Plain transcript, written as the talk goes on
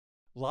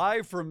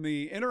Live from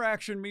the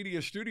Interaction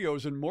Media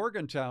Studios in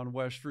Morgantown,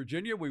 West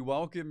Virginia, we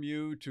welcome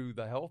you to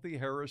the Healthy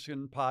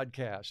Harrison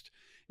podcast.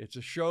 It's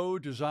a show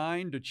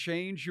designed to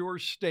change your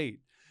state.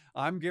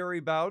 I'm Gary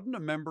Bowden, a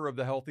member of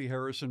the Healthy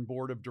Harrison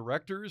Board of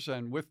Directors,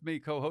 and with me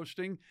co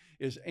hosting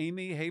is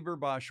Amy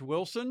Haberbosch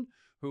Wilson,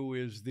 who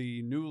is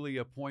the newly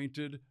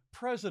appointed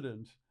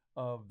president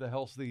of the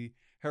Healthy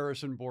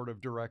Harrison Board of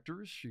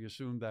Directors. She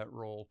assumed that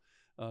role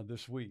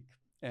this week.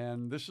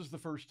 And this is the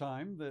first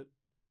time that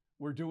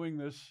we're doing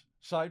this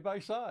side by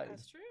side.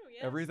 That's true.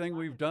 Yes. Everything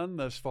we've done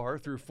thus far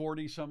through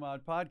 40 some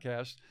odd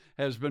podcasts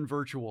has been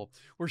virtual.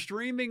 We're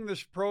streaming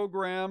this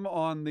program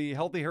on the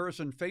Healthy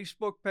Harrison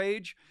Facebook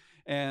page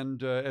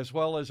and as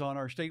well as on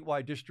our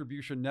statewide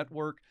distribution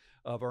network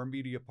of our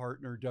media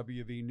partner,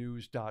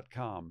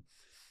 WVNews.com.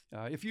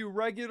 If you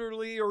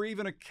regularly or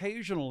even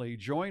occasionally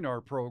join our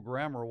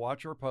program or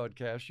watch our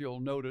podcast, you'll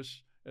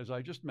notice, as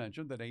I just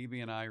mentioned, that Amy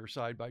and I are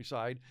side by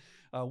side.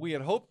 We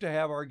had hoped to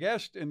have our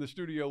guest in the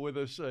studio with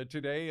us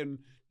today and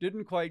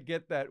didn't quite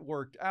get that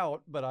worked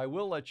out, but I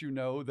will let you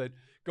know that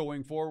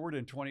going forward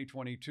in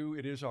 2022,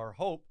 it is our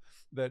hope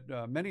that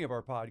many of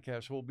our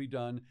podcasts will be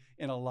done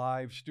in a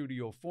live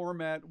studio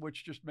format,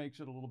 which just makes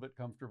it a little bit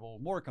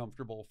more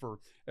comfortable for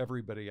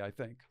everybody, I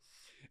think.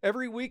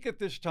 Every week at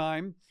this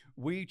time,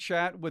 we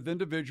chat with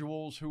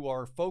individuals who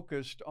are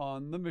focused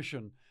on the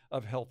mission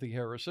of Healthy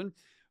Harrison,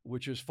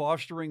 which is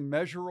fostering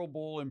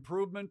measurable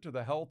improvement to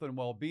the health and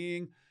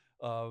well-being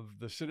of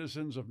the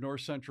citizens of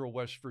North Central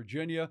West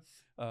Virginia,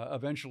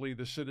 eventually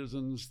the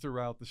citizens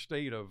throughout the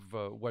state of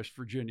West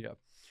Virginia.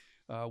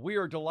 We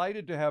are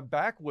delighted to have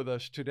back with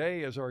us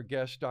today as our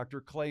guest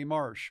Dr. Clay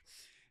Marsh.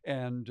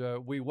 And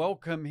we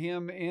welcome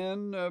him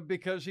in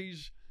because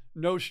he's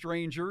no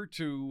stranger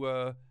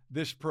to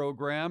this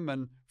program.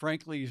 And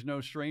frankly, he's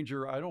no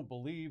stranger, I don't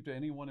believe, to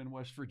anyone in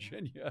West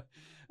Virginia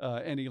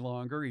any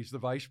longer. He's the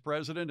Vice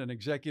President and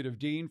Executive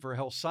Dean for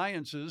Health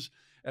Sciences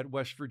at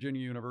West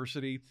Virginia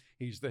University.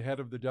 He's the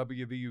head of the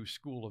WVU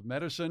School of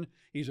Medicine.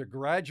 He's a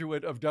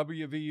graduate of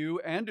WVU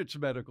and its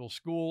medical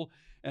school,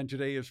 and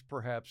today is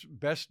perhaps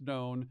best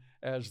known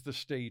as the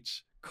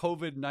state's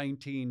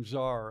COVID-19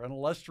 czar, an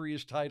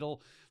illustrious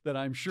title that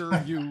I'm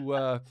sure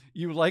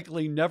you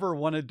likely never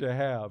wanted to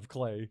have,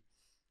 Clay.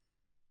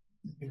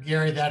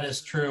 Gary, that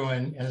is true.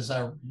 And as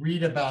I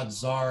read about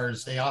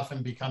czars, they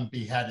often become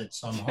beheaded.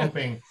 So I'm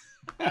hoping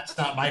that's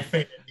not my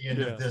fate at the end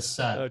of this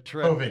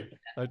COVID.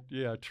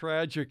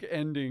 Tragic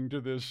ending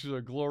to this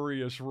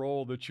glorious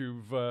role that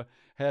you've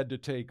had to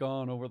take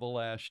on over the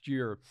last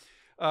year.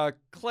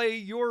 Clay,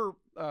 your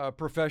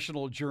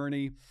professional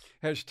journey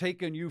has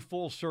taken you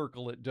full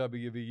circle at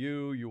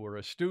WVU. You were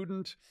a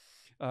student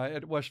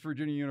at West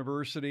Virginia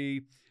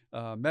University,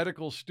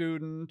 medical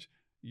student.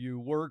 You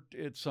worked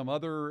at some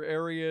other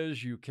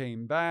areas. You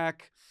came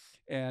back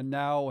and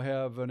now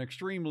have an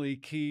extremely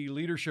key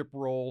leadership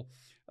role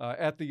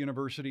at the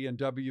university and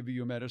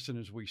WVU Medicine,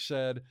 as we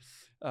said.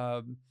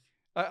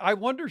 I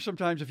wonder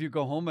sometimes if you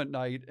go home at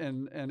night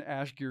and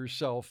ask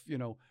yourself,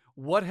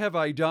 what have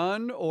I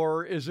done?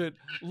 Or is it,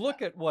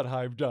 look at what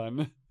I've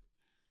done?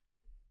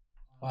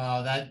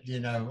 Wow,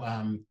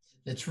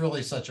 it's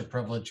really such a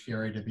privilege,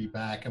 Gary, to be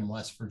back in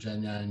West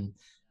Virginia.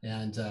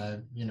 And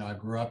I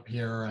grew up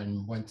here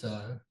and went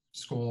to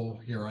school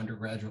here,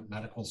 undergraduate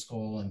medical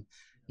school. And,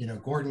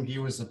 Gordon Gee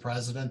was the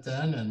president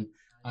then. And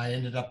I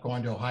ended up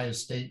going to Ohio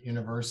State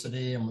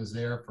University and was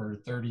there for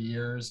 30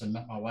 years and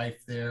met my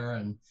wife there.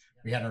 And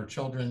we had our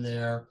children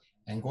there.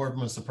 And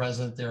Gordon was the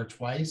president there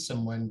twice.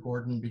 And when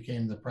Gordon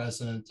became the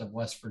president of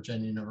West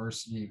Virginia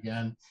University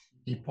again,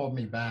 he pulled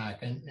me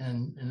back.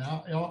 And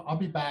I'll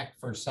be back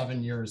for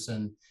 7 years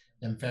in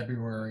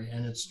February.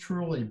 And it's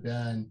truly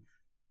been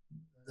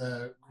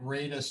the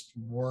greatest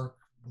work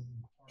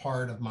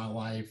part of my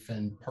life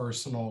and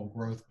personal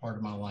growth part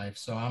of my life.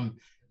 So I'm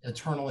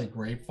eternally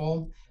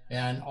grateful.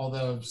 And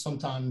although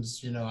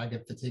sometimes, I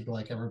get fatigued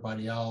like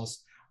everybody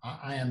else,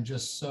 I am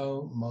just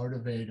so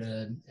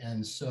motivated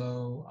and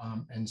so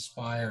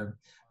inspired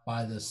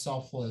by the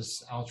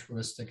selfless,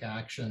 altruistic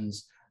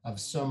actions of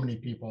so many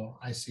people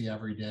I see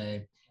every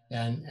day.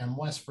 And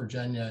West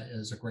Virginia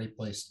is a great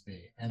place to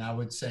be. And I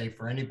would say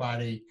for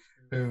anybody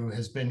who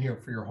has been here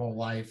for your whole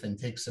life and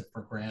takes it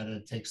for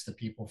granted, takes the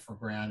people for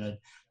granted,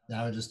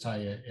 I would just tell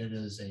you, it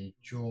is a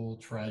jewel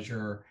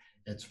treasure.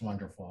 It's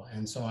wonderful.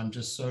 And so I'm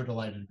just so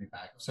delighted to be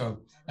back. So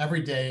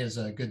every day is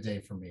a good day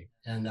for me,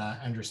 and I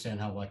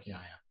understand how lucky I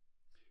am.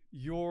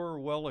 You're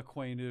well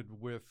acquainted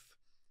with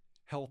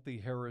Healthy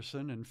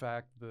Harrison. In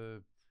fact,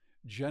 the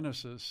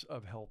genesis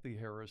of Healthy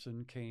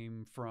Harrison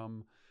came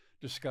from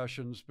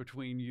discussions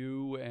between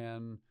you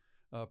and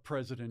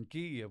President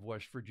Gee of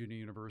West Virginia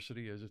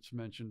University, as it's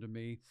mentioned to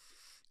me.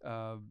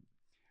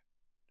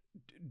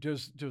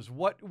 Does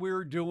what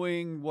we're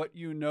doing, what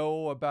you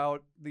know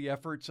about the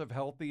efforts of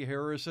Healthy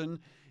Harrison,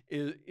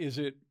 is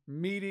it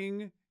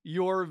meeting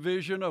your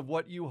vision of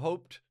what you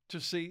hoped to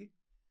see?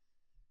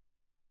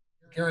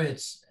 Gary,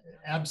 it's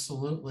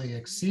absolutely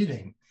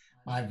exceeding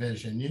my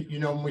vision.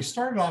 When we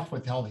started off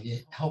with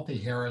Healthy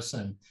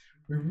Harrison,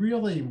 we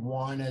really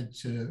wanted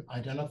to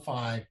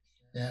identify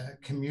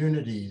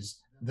communities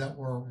that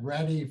were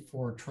ready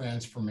for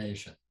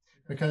transformation.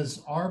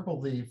 Because our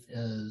belief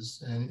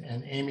is,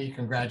 and Amy,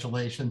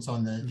 congratulations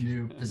on the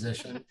new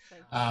position.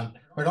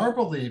 But our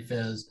belief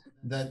is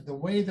that the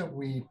way that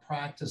we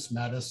practice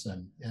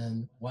medicine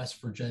in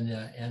West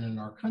Virginia and in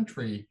our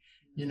country,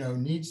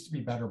 needs to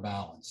be better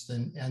balanced.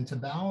 And to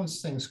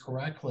balance things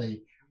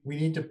correctly, we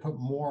need to put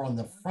more on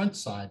the front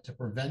side to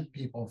prevent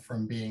people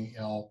from being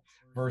ill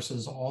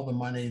versus all the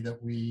money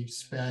that we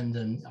spend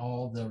and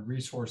all the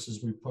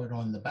resources we put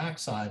on the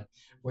backside,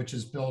 which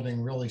is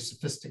building really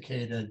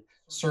sophisticated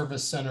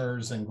service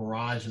centers and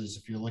garages,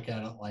 if you look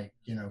at it like,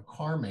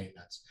 car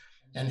maintenance.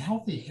 And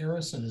Healthy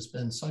Harrison has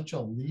been such a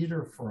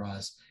leader for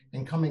us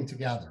in coming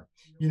together.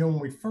 When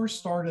we first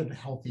started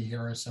Healthy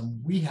Harrison,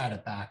 we had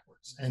it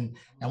backwards. And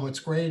what's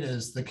great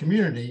is the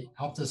community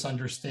helped us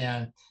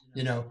understand,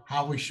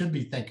 how we should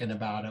be thinking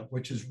about it,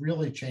 which has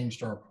really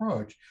changed our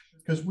approach,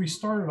 because we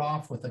started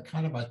off with a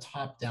kind of a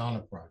top-down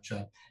approach,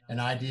 an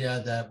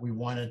idea that we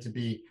wanted to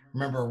be,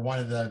 remember one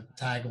of the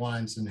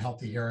taglines in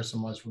Healthy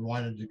Harrison was we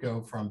wanted to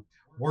go from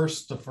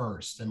worst to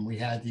first. And we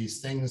had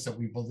these things that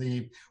we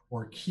believed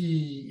were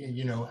key,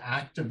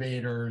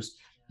 activators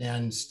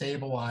and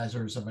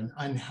stabilizers of an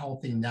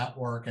unhealthy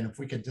network. And if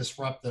we could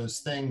disrupt those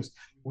things,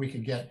 we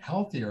could get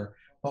healthier.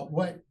 But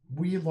what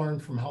we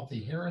learned from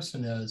Healthy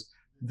Harrison is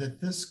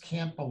that this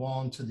can't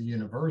belong to the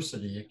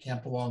university. It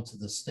can't belong to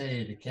the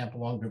state. It can't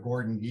belong to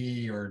Gordon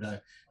Gee or to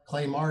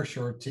Clay Marsh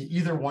or to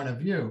either one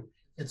of you.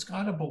 It's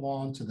got to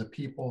belong to the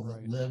people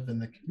that live in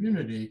the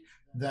community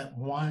that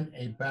want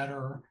a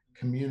better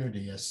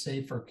community, a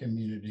safer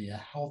community, a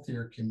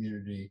healthier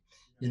community,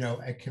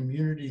 a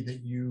community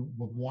that you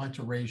would want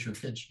to raise your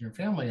kids and your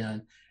family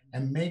in,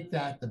 and make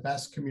that the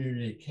best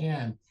community it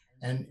can.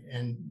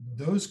 And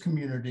those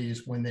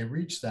communities, when they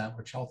reach that,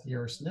 which Healthy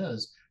Harrison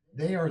is,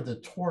 they are the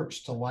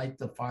torch to light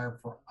the fire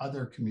for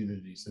other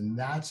communities. And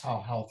that's how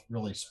health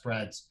really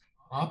spreads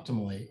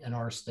optimally in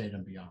our state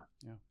and beyond.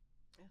 Yeah.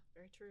 Yeah,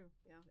 very true.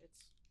 Yeah,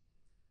 it's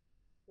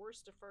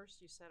worst to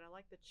first, you said. I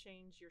like the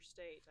change your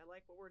state. I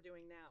like what we're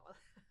doing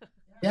now.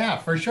 Yeah,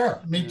 for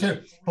sure. Me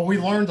too. But we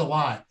learned a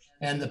lot.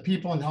 And the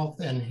people in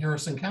health in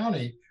Harrison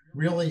County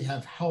really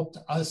have helped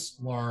us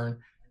learn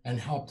and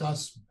helped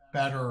us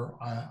better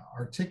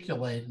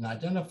articulate and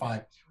identify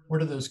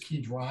what are those key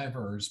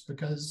drivers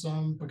because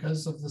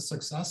of the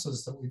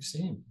successes that we've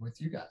seen with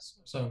you guys.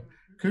 So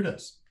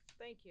kudos.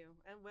 Thank you.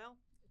 And well,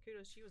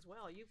 kudos to you as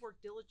well. You've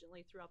worked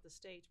diligently throughout the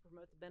state to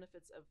promote the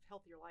benefits of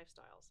healthier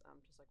lifestyles,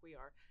 just like we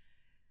are.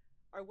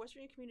 Are West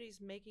Virginia communities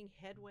making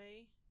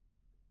headway,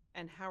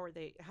 and how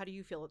do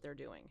you feel that they're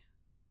doing?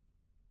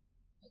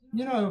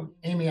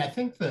 Amy, I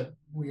think that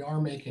we are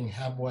making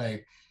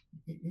headway.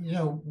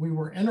 We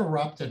were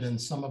interrupted in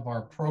some of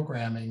our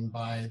programming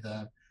by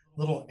the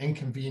little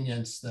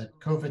inconvenience that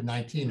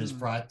COVID-19 has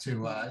brought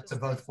to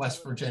both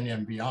West Virginia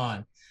and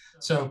beyond.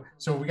 So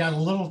we got a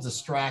little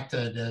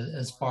distracted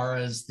as far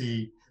as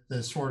the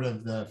sort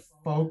of the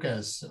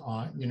focus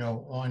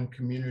on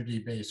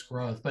community-based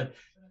growth. But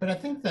I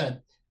think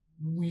that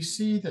we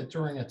see that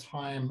during a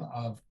time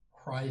of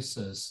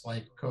crisis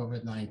like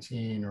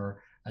COVID-19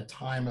 or a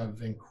time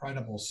of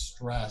incredible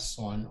stress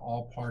on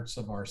all parts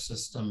of our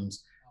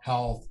systems,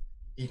 health,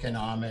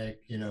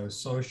 economic,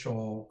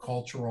 social,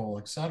 cultural,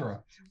 et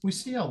cetera, we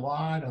see a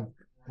lot of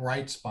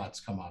bright spots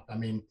come up. I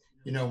mean,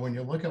 when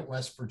you look at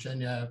West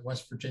Virginia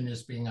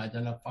is being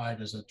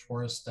identified as a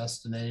tourist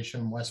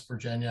destination. West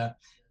Virginia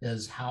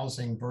is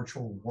housing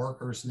virtual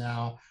workers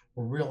now.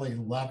 We're really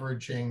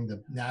leveraging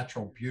the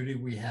natural beauty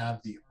we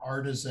have, the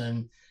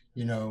artisan,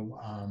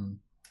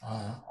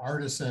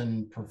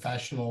 artisan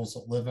professionals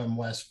that live in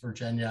West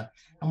Virginia.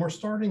 And we're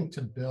starting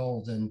to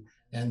build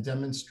and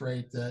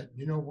demonstrate that,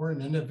 we're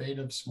an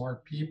innovative,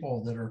 smart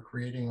people that are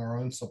creating our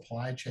own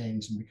supply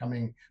chains and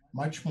becoming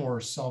much more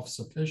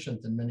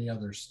self-sufficient than many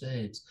other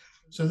states.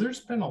 So there's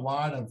been a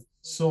lot of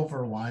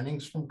silver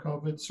linings from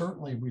COVID.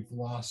 Certainly, we've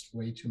lost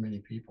way too many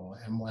people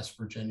in West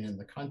Virginia and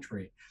the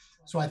country.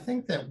 So I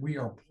think that we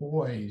are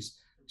poised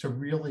to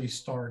really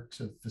start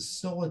to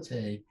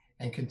facilitate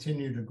and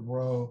continue to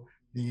grow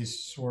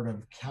these sort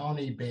of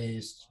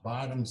county-based,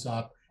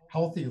 bottoms-up,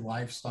 healthy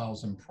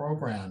lifestyles and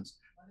programs.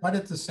 But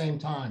at the same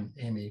time,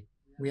 Amy,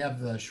 we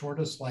have the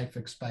shortest life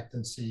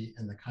expectancy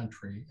in the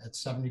country at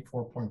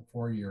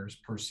 74.4 years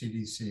per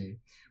CDC.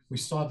 We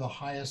still have the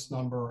highest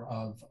number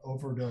of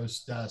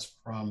overdose deaths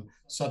from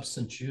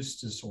substance use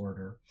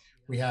disorder.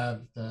 We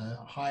have the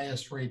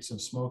highest rates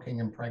of smoking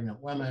in pregnant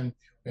women.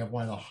 We have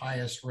one of the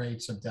highest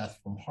rates of death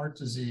from heart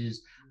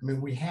disease. I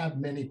mean, we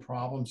have many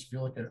problems. If you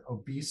look at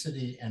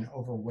obesity and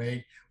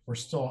overweight, we're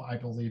still, I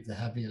believe, the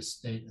heaviest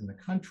state in the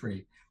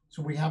country.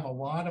 So we have a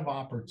lot of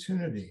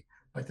opportunity.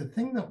 But the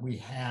thing that we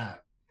have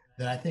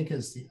that I think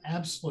is the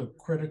absolute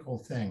critical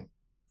thing,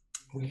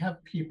 we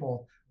have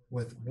people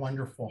with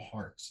wonderful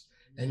hearts.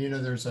 And,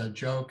 there's a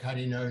joke, how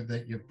do you know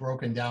that you've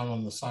broken down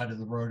on the side of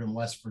the road in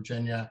West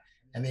Virginia?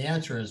 And the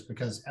answer is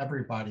because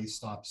everybody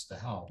stops to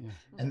help. Yeah.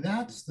 And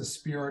that's the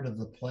spirit of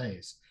the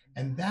place.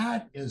 And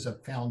that is a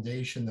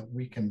foundation that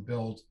we can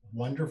build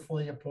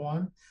wonderfully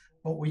upon.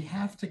 but we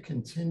have to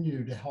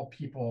continue to help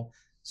people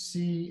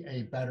see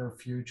a better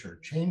future,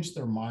 change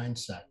their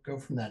mindset, go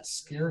from that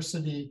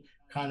scarcity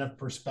kind of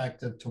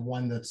perspective to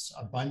one that's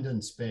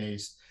abundance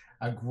based,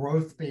 a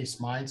growth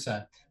based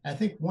mindset. I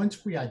think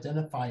once we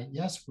identify,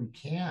 yes, we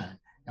can,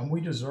 and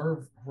we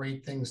deserve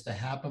great things to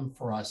happen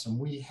for us, and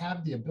we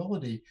have the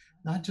ability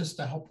not just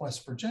to help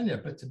West Virginia,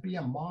 but to be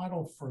a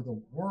model for the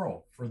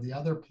world, for the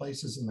other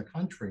places in the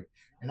country.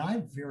 And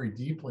I very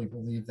deeply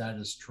believe that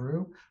is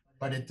true,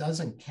 but it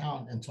doesn't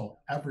count until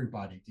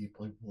everybody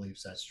deeply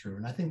believes that's true.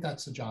 And I think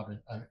that's the job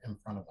in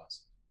front of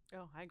us.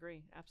 Oh, I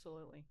agree.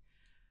 Absolutely.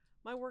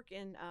 My work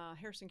in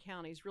Harrison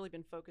County has really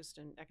been focused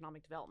in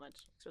economic development,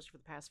 especially for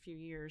the past few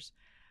years.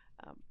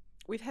 Um,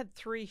 we've had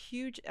three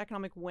huge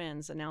economic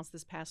wins announced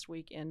this past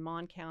week in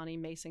Mon County,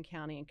 Mason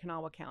County, and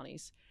Kanawha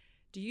counties.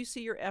 Do you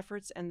see your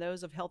efforts and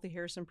those of Healthy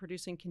Harrison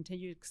producing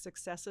continued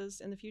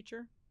successes in the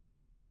future?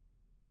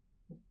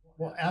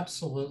 Well,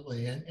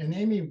 absolutely. And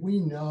Amy, we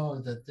know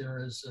that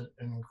there is an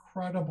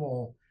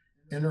incredible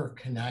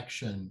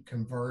interconnection,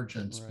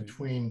 convergence Right.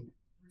 between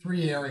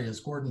three areas.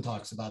 Gordon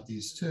talks about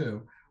these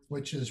too,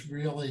 which is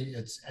really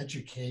it's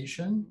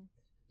education,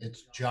 Mm-hmm.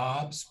 it's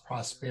jobs,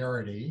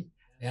 prosperity,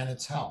 and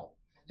it's health.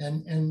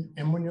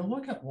 And when you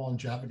look at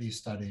longevity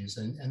studies,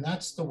 and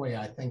that's the way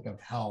I think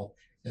of health,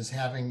 is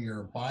having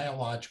your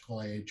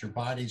biological age, your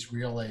body's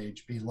real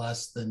age, be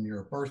less than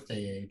your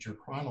birthday age, your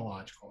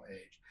chronological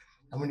age.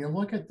 And when you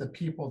look at the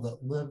people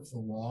that live the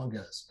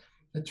longest,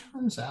 it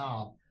turns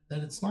out that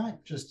it's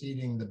not just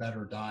eating the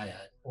better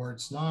diet, or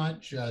it's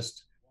not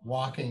just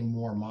walking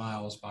more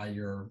miles by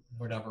your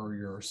whatever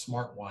your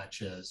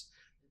smartwatch is.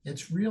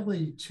 It's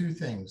really two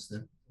things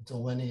that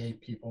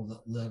delineate people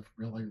that live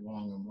really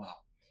long and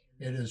well.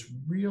 It is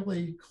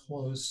really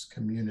close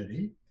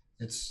community.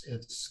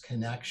 It's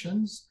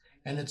connections,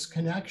 and it's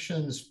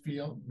connections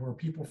feel where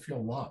people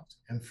feel loved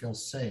and feel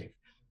safe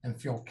and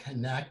feel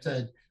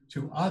connected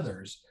to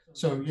others.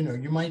 So,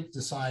 you might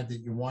decide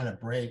that you want to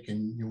break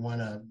and you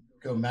want to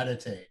go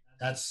meditate.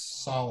 That's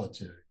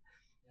solitude.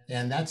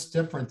 And that's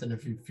different than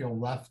if you feel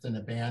left and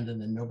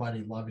abandoned and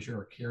nobody loves you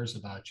or cares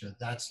about you.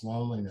 That's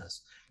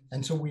loneliness.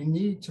 And so we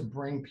need to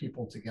bring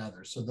people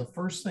together. So the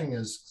first thing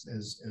is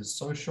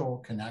social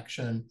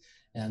connection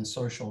and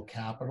social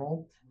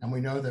capital. And we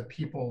know that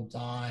people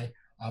die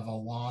of a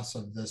loss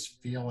of this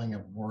feeling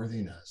of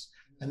worthiness.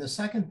 And the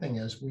second thing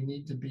is we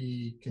need to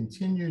be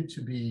continued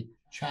to be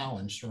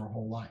challenged our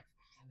whole life.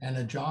 And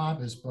a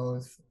job is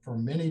both for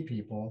many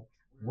people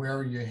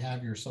where you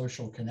have your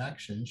social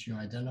connections, you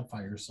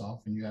identify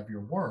yourself and you have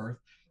your worth,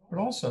 but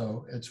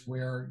also it's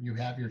where you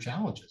have your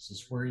challenges,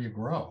 it's where you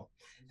grow.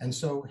 And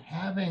so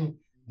having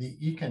the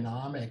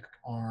economic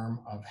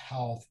arm of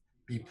health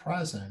be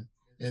present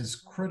is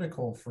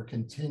critical for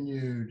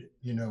continued,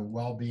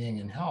 well-being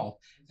and health.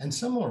 And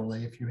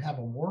similarly, if you have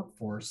a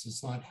workforce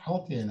that's not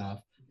healthy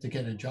enough to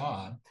get a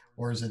job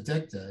or is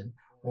addicted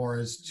or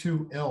is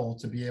too ill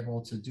to be able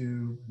to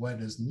do what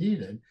is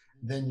needed,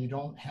 then you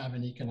don't have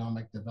an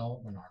economic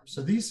development arm.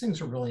 So these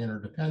things are really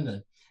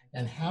interdependent.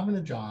 And having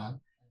a job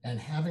and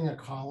having a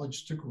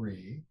college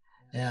degree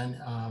and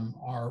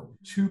are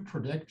two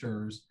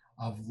predictors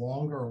of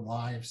longer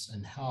lives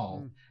and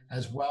health,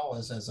 as well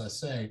as I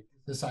say,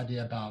 this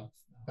idea about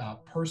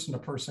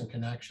person-to-person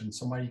connection.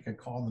 Somebody you could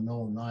call in the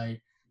middle of the night,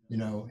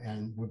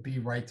 and would be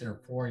right there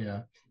for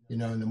you.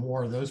 And the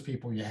more of those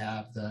people you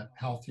have, the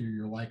healthier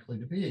you're likely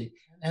to be,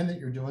 and that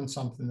you're doing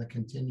something that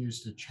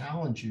continues to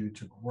challenge you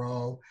to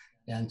grow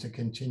and to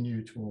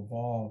continue to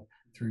evolve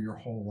through your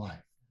whole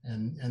life.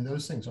 And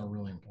those things are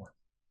really important.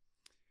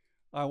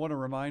 I want to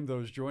remind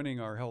those joining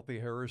our Healthy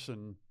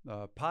Harrison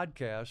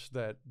podcast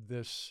that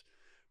this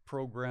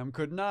program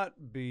would not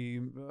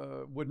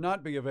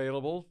be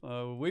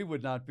available. We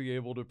would not be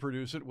able to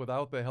produce it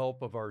without the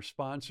help of our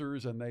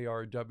sponsors, and they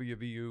are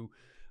WVU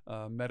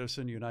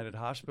Medicine United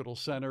Hospital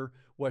Center,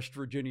 West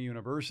Virginia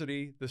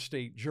University, the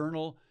State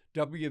Journal,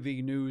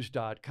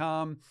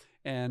 WVNews.com,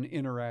 and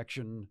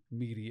Interaction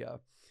Media.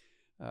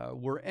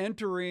 We're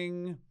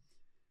entering,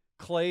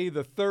 Clay,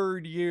 the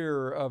third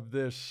year of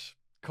this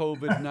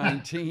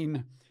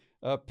COVID-19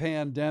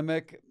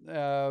 pandemic.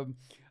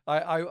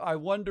 I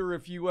wonder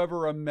if you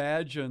ever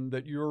imagined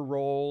that your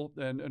role,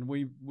 and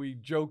we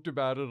joked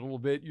about it a little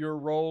bit, your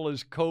role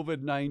as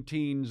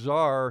COVID-19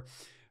 czar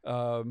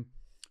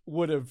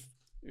would have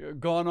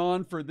gone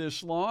on for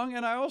this long.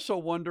 And I also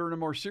wonder, on a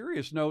more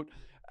serious note,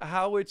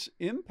 how it's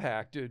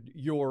impacted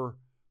your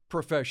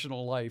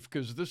professional life,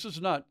 because this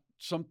was not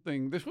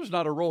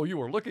a role you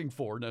were looking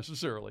for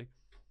necessarily.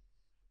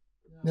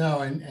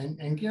 No,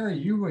 and Gary,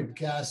 you would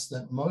guess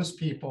that most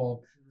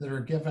people that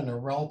are given a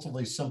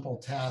relatively simple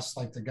task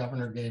like the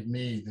governor gave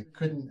me that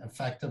couldn't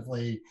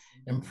effectively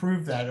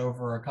improve that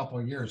over a couple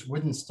of years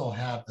wouldn't still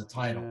have the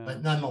title. Yeah.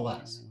 But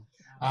nonetheless,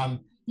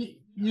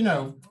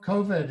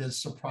 COVID has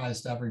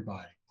surprised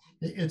everybody.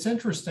 It's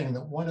interesting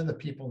that one of the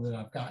people that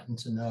I've gotten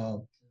to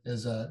know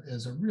is a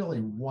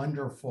really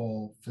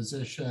wonderful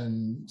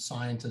physician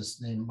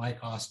scientist named Mike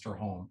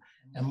Osterholm.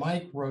 And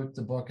Mike wrote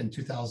the book in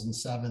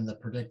 2007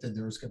 that predicted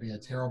there was going to be a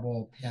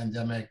terrible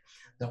pandemic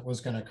that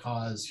was going to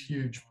cause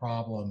huge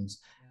problems.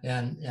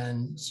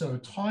 And so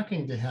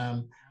talking to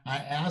him, I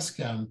asked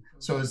him,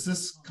 so has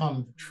this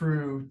come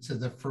true to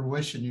the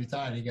fruition you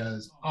thought? He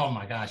goes, oh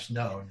my gosh,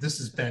 no, this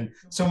has been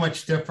so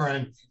much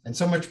different and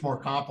so much more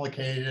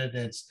complicated.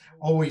 It's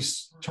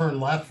always turn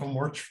left when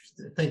we're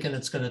thinking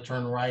it's going to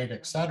turn right,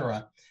 et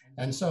cetera.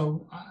 And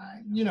so,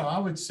 I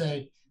would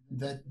say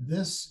that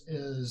this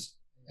is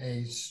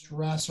a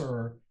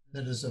stressor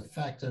that has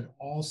affected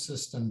all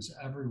systems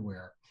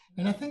everywhere.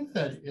 And I think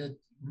that it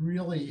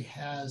really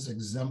has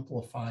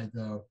exemplified,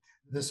 though,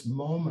 this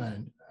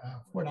moment.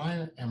 What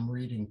I am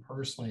reading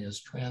personally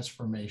is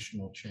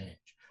transformational change.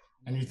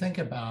 And you think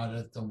about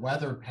it, the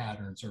weather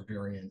patterns are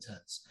very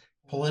intense.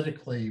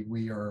 Politically,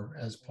 we are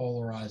as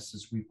polarized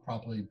as we've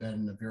probably been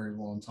in a very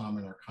long time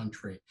in our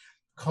country.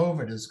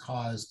 COVID has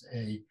caused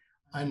a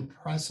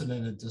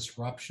unprecedented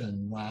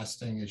disruption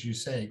lasting, as you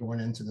say, going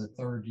into the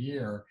third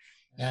year.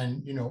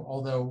 And,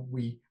 although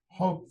we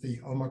hope the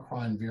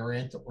Omicron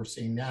variant that we're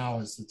seeing now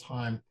is the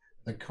time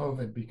that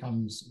COVID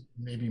becomes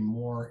maybe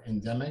more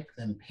endemic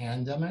than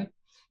pandemic,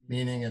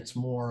 meaning it's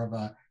more of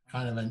a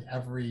kind of an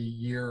every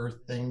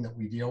year thing that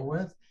we deal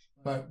with.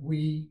 But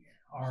we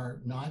are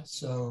not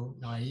so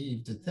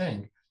naive to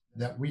think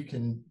that we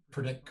can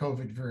predict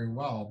COVID very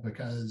well,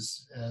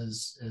 because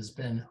as has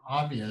been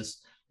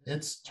obvious,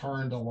 it's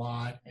turned a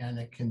lot and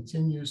it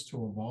continues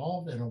to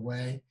evolve in a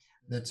way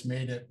that's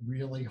made it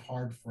really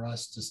hard for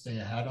us to stay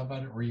ahead of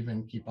it or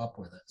even keep up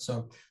with it.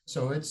 So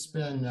it's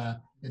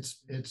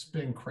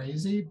been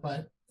crazy,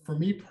 but for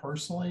me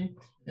personally,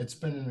 it's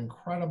been an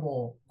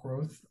incredible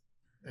growth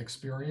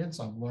experience.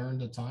 I've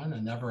learned a ton. I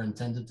never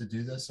intended to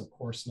do this, of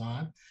course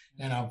not.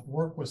 And I've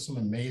worked with some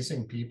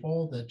amazing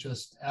people that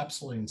just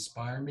absolutely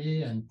inspire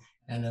me and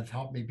have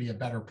helped me be a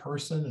better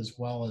person, as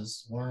well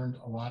as learned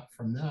a lot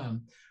from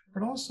them.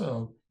 But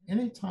also,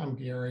 anytime,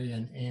 Gary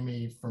and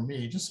Amy, for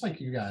me, just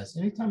like you guys,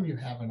 anytime you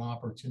have an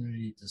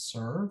opportunity to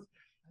serve,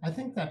 I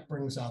think that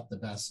brings out the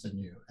best in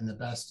you and the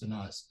best in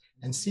us.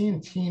 And seeing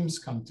teams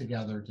come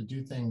together to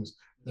do things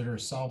that are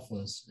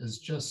selfless is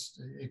just,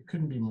 it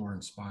couldn't be more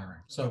inspiring.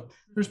 So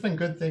there's been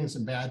good things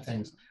and bad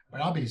things, but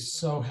I'll be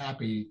so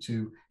happy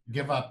to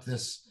give up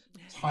this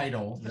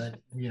title that,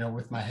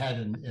 with my head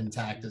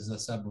intact, as I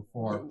said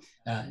before,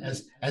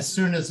 as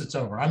soon as it's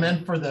over. I'm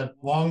in for the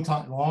long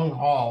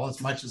haul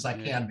as much as I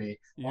can be,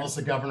 once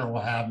the governor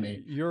will have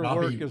me. Your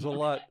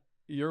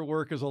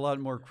work is a lot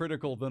more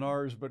critical than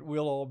ours, but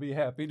we'll all be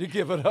happy to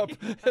give it up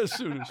as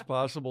soon as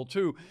possible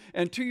too.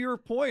 And to your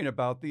point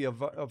about the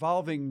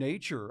evolving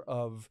nature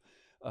of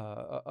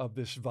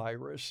this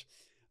virus,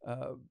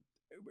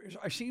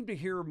 I seem to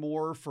hear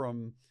more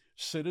from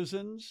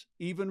citizens,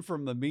 even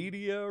from the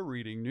media,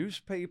 reading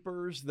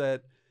newspapers,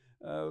 that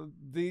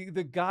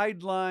the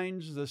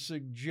guidelines, the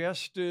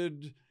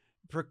suggested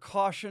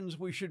precautions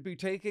we should be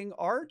taking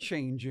are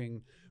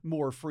changing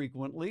more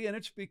frequently, and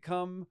it's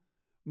become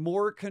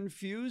more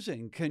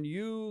confusing. Can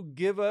you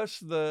give us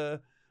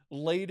the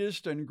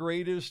latest and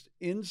greatest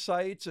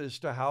insights as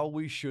to how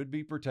we should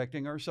be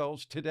protecting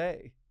ourselves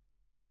today?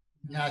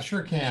 Yeah, I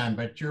sure can,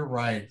 but you're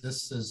right.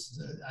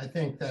 I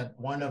think that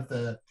one of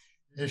the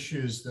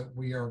issues that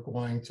we are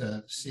going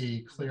to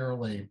see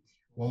clearly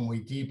when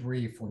we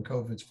debrief, when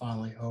COVID's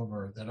finally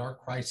over, that our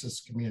crisis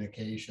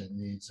communication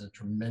needs a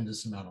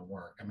tremendous amount of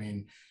work. I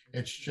mean,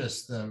 it's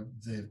just the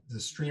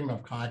stream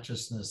of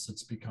consciousness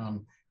that's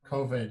become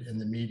COVID in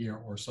the media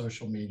or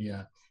social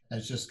media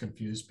has just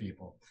confused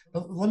people.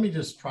 But let me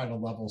just try to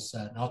level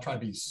set, and I'll try to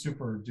be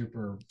super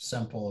duper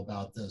simple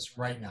about this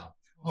right now.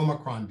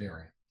 Omicron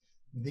variant,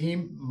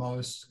 the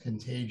most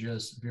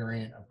contagious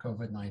variant of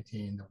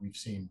COVID-19 that we've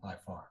seen by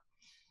far.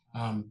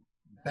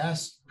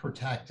 Best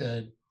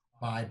protected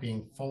by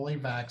being fully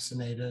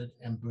vaccinated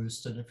and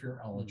boosted if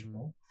you're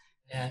eligible.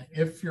 And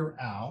if you're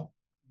out,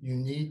 you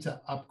need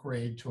to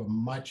upgrade to a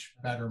much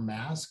better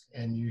mask,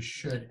 and you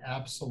should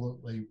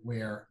absolutely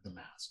wear the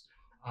mask.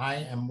 I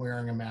am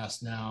wearing a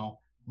mask now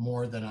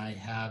more than I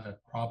have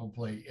at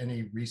probably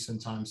any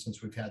recent time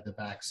since we've had the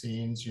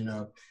vaccines,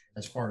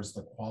 as far as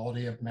the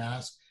quality of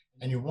mask.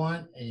 And you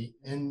want a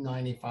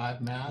N95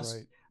 mask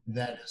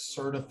that is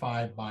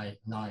certified by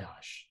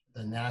NIOSH,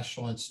 the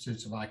National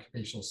Institutes of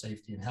Occupational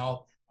Safety and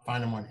Health.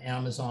 Find them on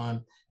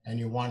Amazon, and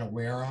you want to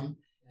wear them.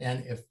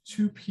 And if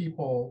two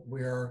people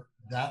wear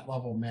that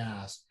level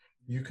mask,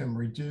 you can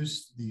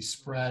reduce the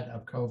spread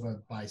of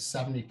COVID by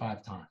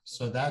 75 times.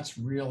 So that's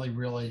really,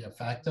 really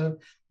effective,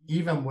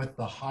 even with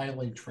the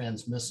highly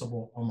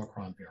transmissible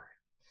Omicron variant.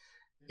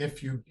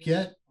 If you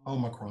get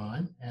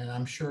Omicron, and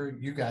I'm sure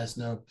you guys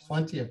know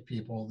plenty of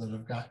people that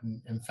have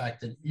gotten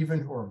infected,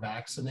 even who are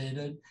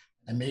vaccinated,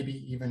 and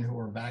maybe even who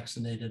are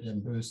vaccinated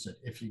and boosted.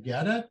 If you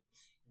get it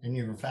and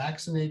you're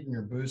vaccinated and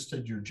you're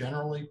boosted, you're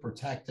generally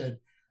protected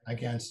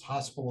against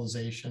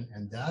hospitalization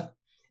and death.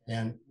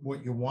 And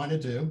what you want to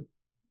do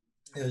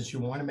is you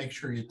want to make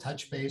sure you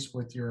touch base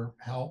with your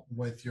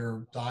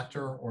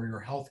doctor or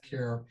your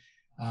healthcare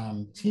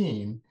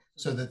team,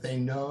 so that they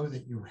know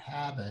that you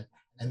have it,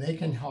 and they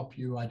can help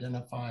you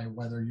identify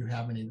whether you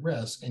have any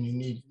risk and you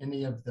need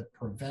any of the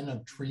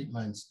preventive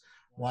treatments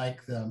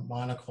like the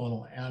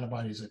monoclonal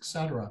antibodies, et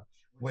cetera,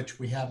 which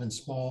we have in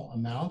small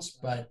amounts,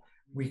 but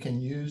we can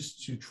use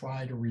to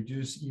try to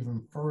reduce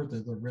even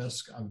further the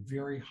risk of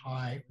very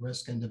high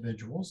risk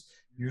individuals,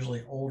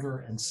 usually older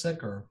and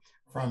sicker,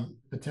 from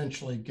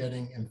potentially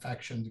getting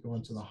infection to go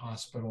into the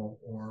hospital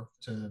or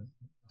to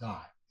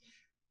die.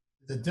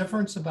 The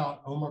difference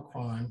about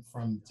Omicron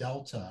from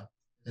Delta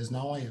is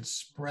not only it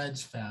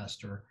spreads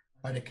faster,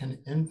 but it can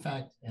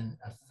infect and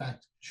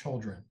affect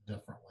children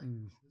differently.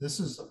 This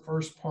is the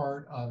first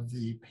part of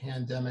the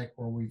pandemic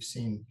where we've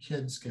seen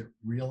kids get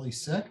really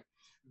sick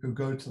who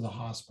go to the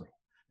hospital.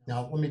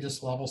 Now, let me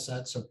just level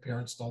set so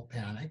parents don't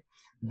panic,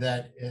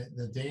 that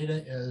the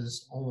data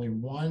is only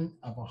 1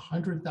 of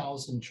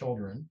 100,000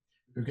 children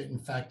who get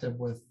infected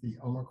with the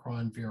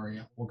Omicron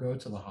variant will go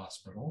to the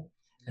hospital,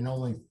 and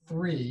only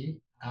 3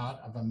 out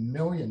of 1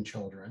 million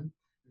children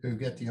who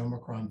get the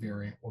Omicron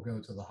variant will go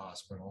to the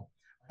hospital.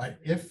 But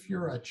if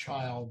you're a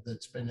child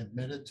that's been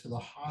admitted to the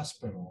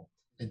hospital,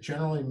 it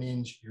generally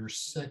means you're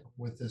sick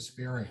with this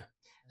variant.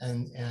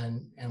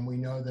 And we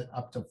know that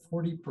up to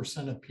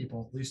 40% of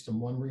people, at least in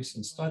one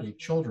recent study,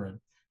 children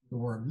who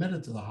were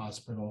admitted to the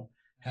hospital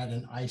had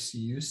an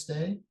ICU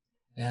stay,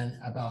 and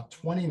about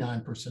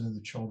 29% of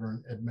the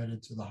children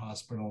admitted to the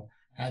hospital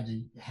had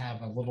to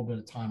have a little bit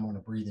of time on a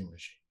breathing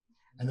machine.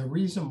 And the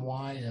reason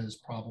why is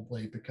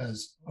probably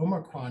because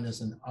Omicron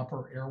is an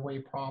upper airway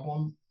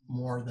problem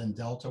more than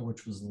Delta,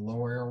 which was the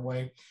lower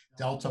airway.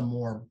 Delta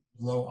more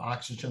low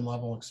oxygen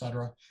level, et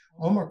cetera.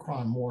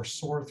 Omicron more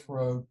sore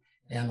throat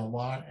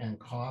and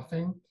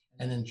coughing.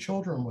 And in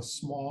children with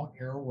small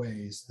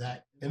airways,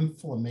 that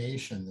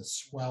inflammation, the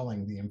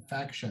swelling, the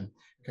infection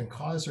can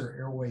cause their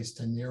airways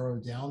to narrow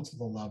down to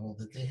the level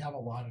that they have a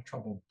lot of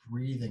trouble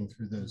breathing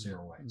through those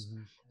airways.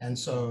 And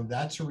so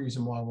that's the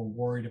reason why we're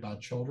worried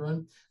about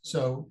children.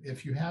 So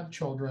if you have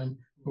children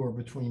who are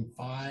between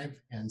 5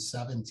 and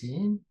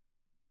 17,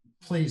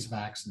 please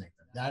vaccinate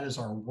them. That is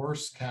our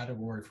worst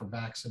category for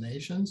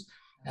vaccinations.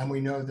 And we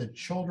know that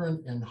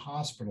children in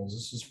hospitals,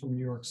 this is from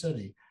New York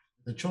City,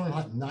 the children,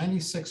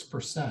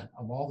 96%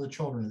 of all the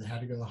children that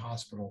had to go to the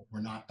hospital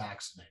were not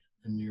vaccinated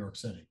in New York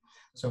City.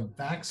 So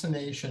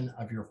vaccination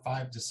of your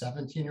 5 to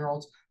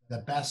 17-year-olds, the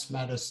best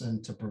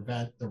medicine to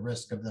prevent the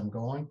risk of them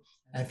going.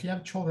 And if you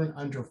have children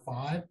under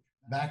 5,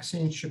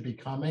 vaccines should be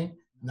coming,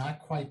 not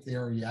quite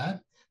there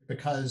yet,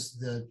 because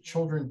the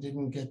children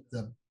didn't get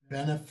the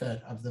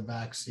benefit of the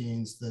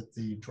vaccines that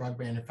the drug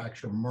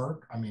manufacturer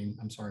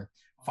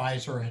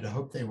Pfizer had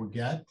hoped they would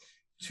get.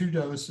 2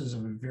 doses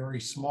of a very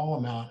small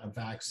amount of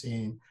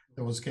vaccine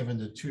that was given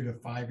to 2 to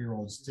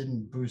 5-year-olds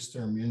didn't boost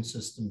their immune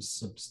system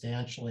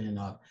substantially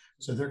enough.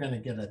 So they're going to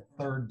get a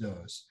 3rd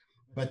dose.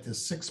 But the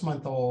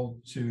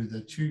 6-month-old to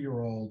the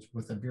 2-year-old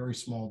with a very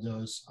small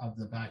dose of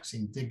the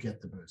vaccine did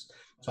get the boost.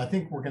 So I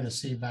think we're going to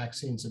see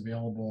vaccines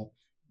available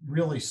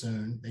really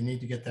soon. They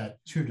need to get that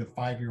 2 to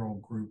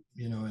 5-year-old group,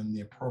 in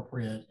the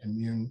appropriate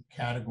immune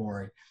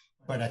category.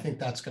 But I think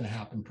that's going to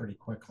happen pretty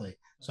quickly.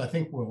 So I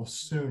think we'll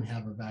soon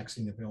have a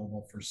vaccine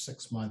available for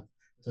 6-month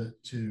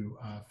to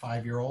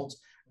 5-year-olds.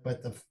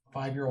 But the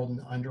 5-year-old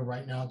and under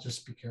right now,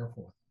 just be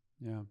careful.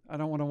 Yeah, I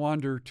don't want to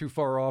wander too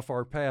far off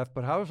our path,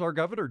 but how's our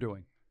governor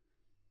doing?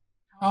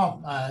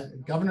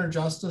 Governor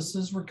Justice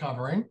is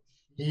recovering.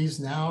 He's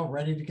now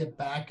ready to get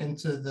back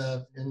into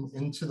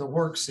the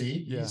work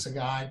seat. Yeah. He's a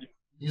guy,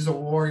 he's a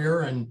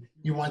warrior, and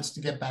he wants to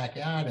get back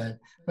at it.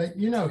 But,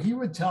 he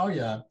would tell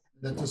you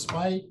that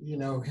despite,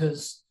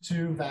 his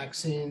 2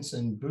 vaccines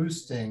and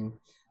boosting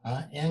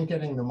and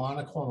getting the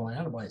monoclonal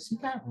antibodies, he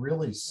got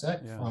really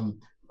sick from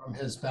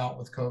his bout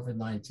with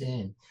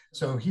COVID-19.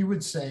 So he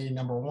would say,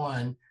 number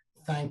one,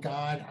 thank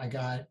God I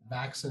got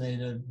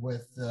vaccinated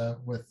with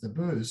the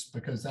boost,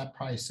 because that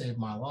probably saved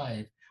my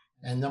life.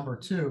 And number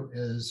 2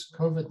 is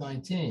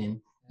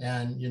COVID-19.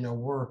 And,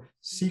 we're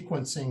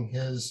sequencing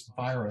his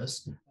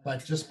virus,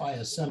 but just by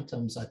his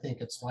symptoms, I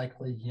think it's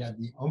likely he had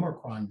the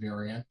Omicron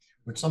variant,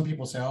 which some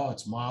people say, oh,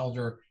 it's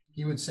milder.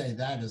 He would say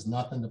that is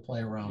nothing to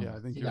play around with. I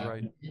think you're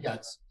right. He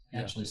got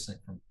actually sick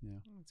from it. Yeah.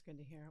 That's good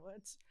to hear.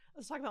 Let's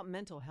talk about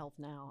mental health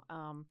now.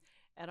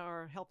 At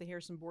our Healthy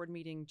Harrison board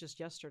meeting just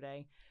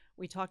yesterday,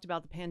 we talked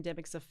about the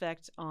pandemic's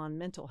effect on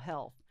mental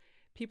health.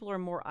 People are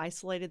more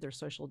isolated, they're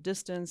social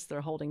distance,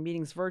 they're holding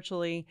meetings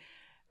virtually.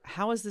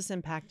 How is this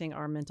impacting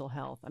our mental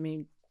health? I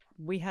mean,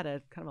 we had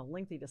a kind of a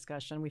lengthy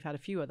discussion. We've had a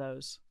few of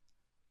those.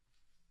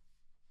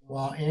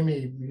 Well,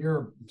 Amy,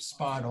 you're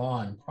spot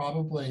on.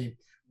 Probably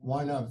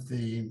one of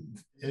the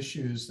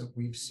issues that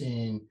we've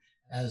seen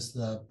as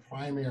the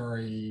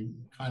primary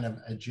kind of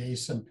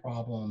adjacent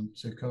problem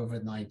to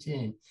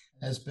COVID-19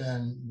 has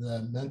been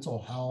the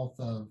mental health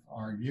of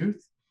our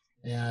youth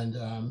and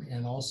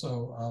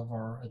also of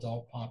our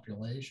adult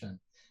population.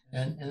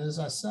 And as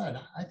I said,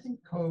 I think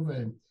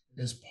COVID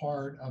is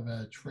part of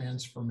a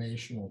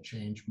transformational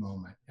change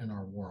moment in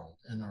our world,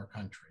 in our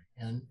country,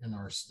 and in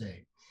our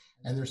state.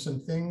 And there's some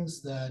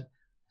things that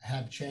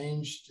have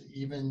changed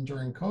even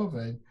during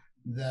COVID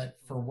that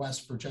for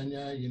West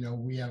Virginia,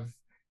 we have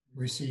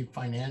receive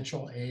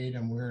financial aid,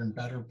 and we're in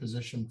better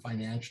position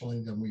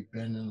financially than we've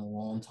been in a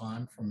long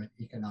time from an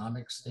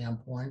economic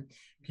standpoint.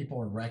 People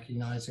are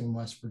recognizing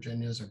West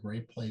Virginia as a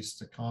great place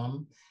to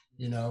come.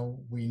 We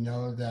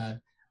know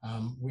that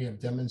we have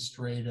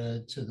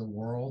demonstrated to the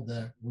world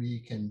that we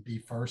can be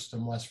first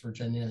in West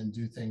Virginia and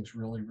do things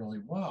really,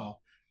 really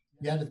well.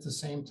 Yet at the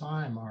same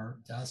time, our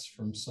deaths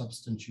from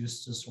substance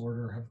use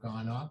disorder have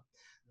gone up.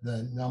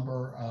 The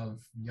number of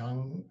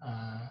young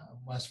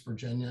West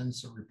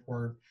Virginians that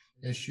report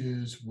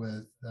issues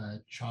with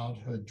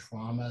childhood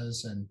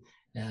traumas,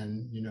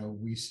 and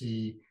we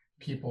see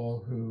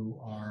people who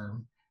are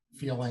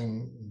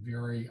feeling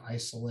very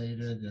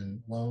isolated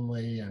and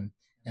lonely,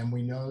 and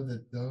we know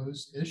that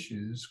those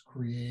issues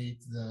create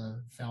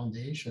the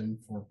foundation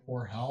for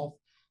poor health,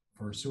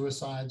 for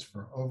suicides,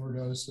 for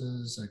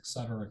overdoses, et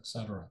cetera, et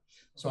cetera.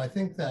 So I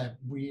think that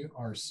we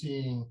are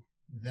seeing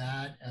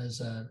that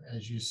as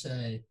you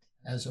say,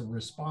 as a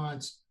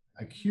response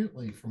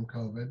acutely from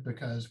COVID,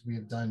 because we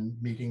have done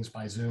meetings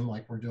by Zoom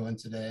like we're doing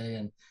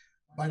today.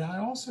 But I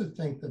also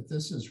think that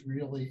this is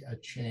really a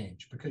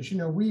change because,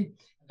 we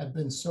have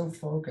been so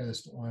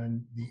focused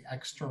on the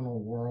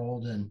external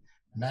world and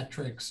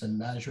metrics and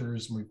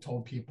measures. And we've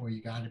told people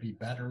you got to be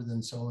better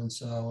than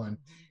so-and-so.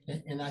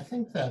 And I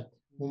think that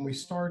when we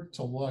start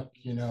to look,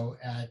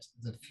 at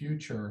the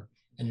future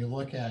and you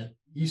look at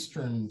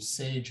Eastern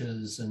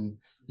sages and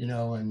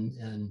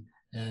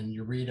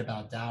you read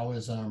about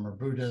Taoism or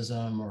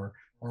Buddhism or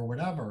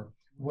whatever,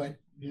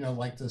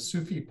 like the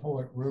Sufi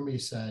poet Rumi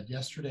said,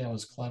 yesterday I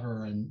was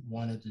clever and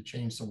wanted to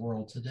change the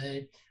world.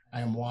 Today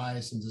I am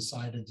wise and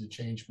decided to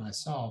change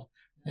myself.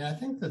 And I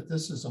think that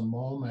this is a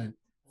moment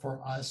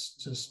for us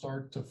to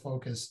start to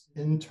focus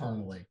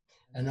internally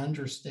and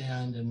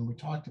understand. And we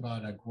talked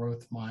about a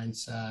growth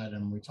mindset,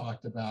 and we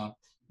talked about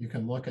you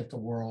can look at the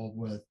world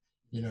with,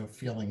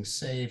 feeling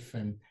safe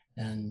and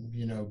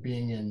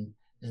being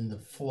in the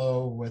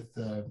flow with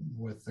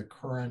the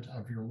current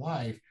of your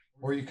life,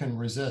 or you can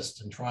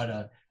resist and try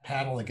to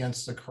paddle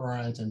against the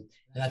current. And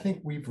I think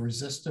we've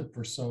resisted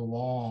for so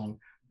long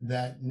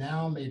that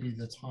now may be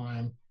the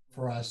time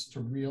for us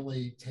to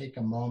really take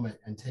a moment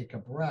and take a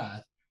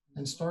breath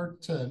and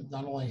start to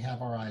not only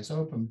have our eyes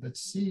open, but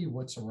see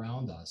what's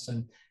around us.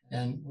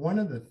 And one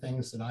of the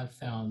things that I've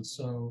found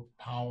so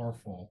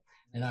powerful,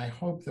 and I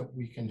hope that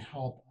we can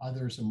help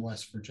others in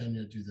West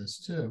Virginia do this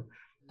too,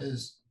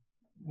 is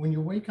when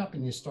you wake up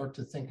and you start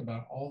to think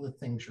about all the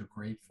things you're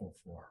grateful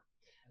for,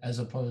 as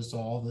opposed to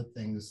all the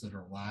things that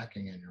are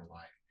lacking in your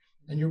life.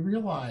 And you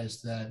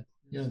realize that,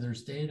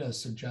 there's data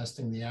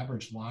suggesting the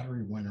average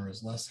lottery winner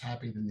is less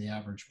happy than the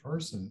average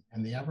person,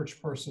 and the average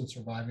person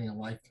surviving a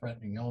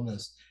life-threatening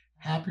illness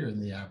happier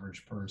than the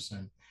average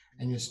person.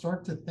 And you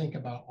start to think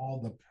about all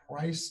the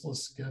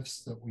priceless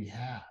gifts that we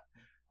have,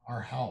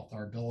 our health,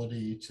 our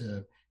ability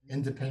to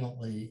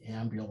independently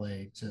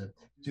ambulate, to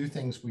do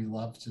things we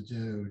love to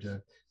do,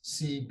 to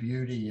see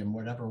beauty in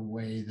whatever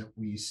way that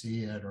we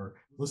see it, or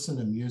listen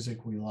to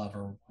music we love,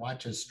 or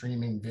watch a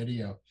streaming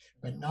video,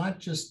 but not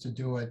just to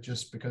do it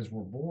just because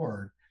we're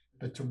bored,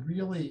 but to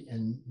really,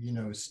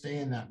 stay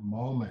in that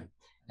moment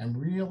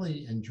and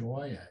really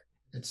enjoy it.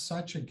 It's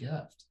such a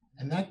gift.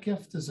 And that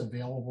gift is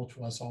available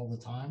to us all the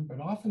time, but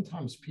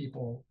oftentimes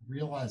people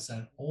realize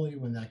that only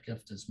when that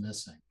gift is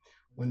missing,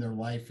 when their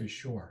life is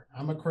short.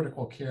 I'm a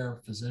critical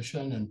care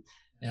physician,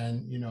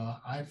 and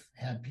I've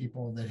had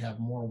people that have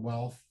more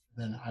wealth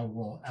than I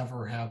will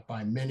ever have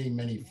by many,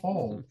 many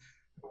fold,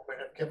 who would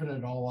have given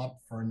it all up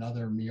for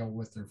another meal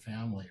with their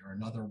family or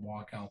another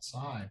walk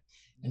outside.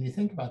 And you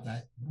think about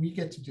that, we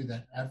get to do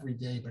that every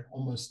day, but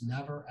almost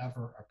never,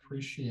 ever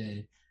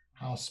appreciate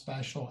how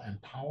special and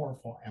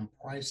powerful and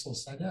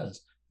priceless that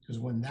is. Because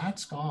when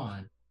that's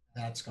gone,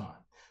 that's gone.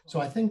 So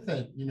I think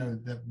that,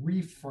 the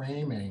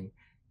reframing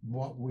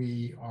what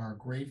we are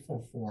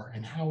grateful for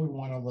and how we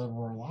want to live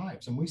our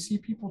lives. And we see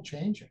people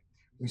changing.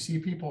 We see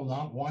people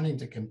not wanting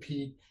to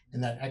compete in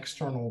that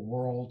external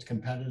world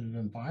competitive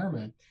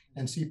environment,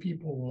 and see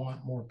people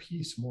want more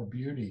peace, more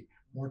beauty,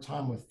 more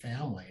time with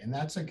family. And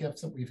that's a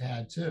gift that we've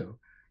had too.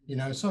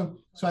 So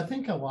I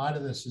think a lot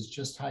of this is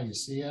just how you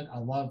see it. I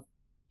love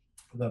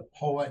the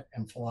poet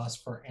and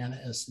philosopher Anna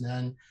S.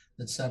 Nin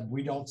that said,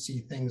 we don't see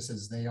things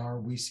as they are,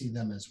 we see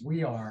them as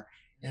we are.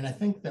 And I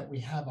think that we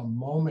have a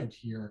moment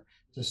here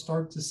to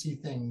start to see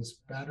things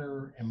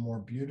better and more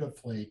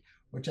beautifully,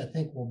 which I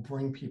think will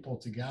bring people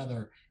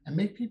together and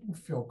make people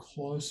feel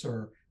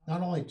closer,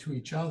 not only to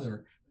each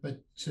other, but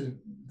to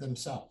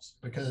themselves.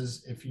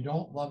 Because if you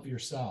don't love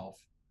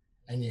yourself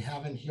and you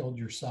haven't healed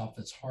yourself,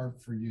 it's hard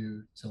for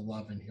you to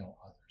love and heal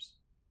others.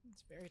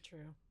 It's very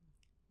true.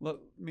 Let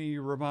me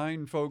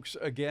remind folks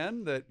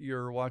again that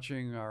you're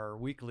watching our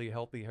weekly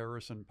Healthy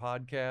Harrison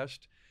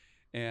podcast.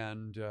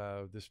 And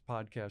this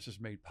podcast is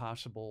made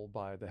possible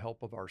by the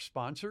help of our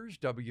sponsors,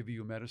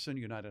 WVU Medicine,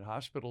 United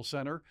Hospital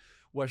Center,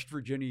 West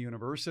Virginia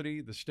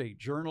University, the State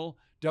Journal,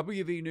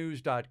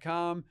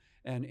 WVNews.com,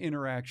 and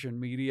Interaction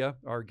Media.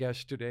 Our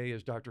guest today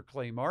is Dr.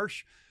 Clay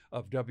Marsh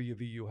of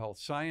WVU Health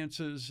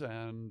Sciences,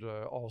 and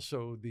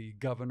also the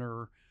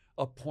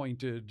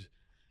governor-appointed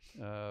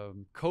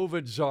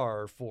COVID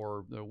czar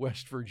for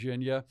West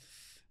Virginia.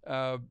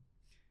 Uh,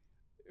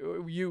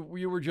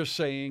 you were just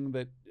saying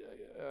that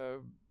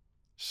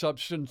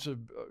substance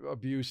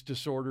abuse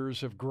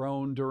disorders have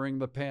grown during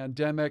the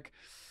pandemic.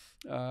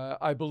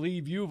 I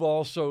believe you've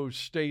also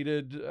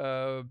stated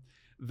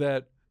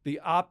that the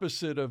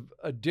opposite of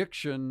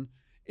addiction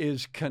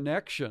is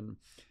connection.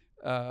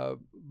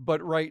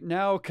 But right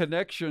now,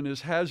 connection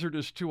is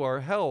hazardous to our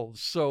health.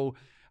 So,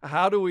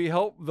 how do we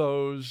help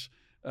those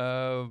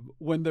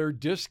when they're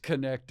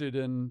disconnected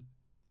and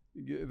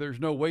there's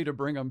no way to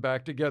bring them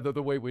back together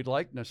the way we'd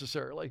like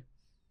necessarily?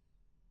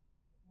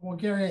 Well,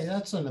 Gary,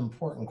 that's an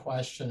important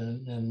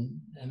question,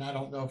 and I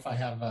don't know if I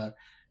have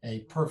a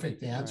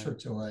perfect answer Right.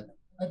 to it.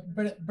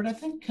 But I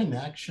think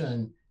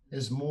connection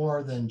is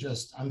more than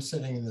just I'm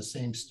sitting in the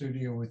same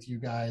studio with you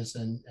guys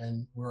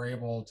and we're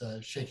able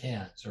to shake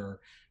hands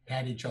or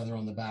pat each other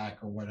on the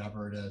back or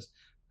whatever it is.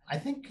 I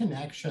think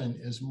connection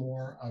is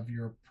more of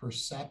your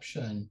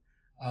perception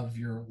of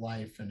your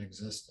life and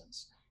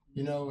existence.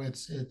 You know,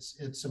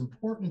 it's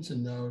important to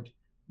note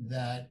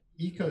that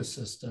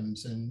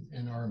ecosystems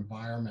in our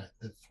environment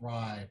that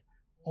thrive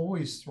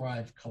always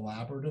thrive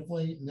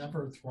collaboratively,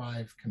 never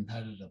thrive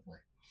competitively.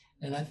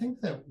 And I think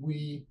that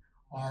we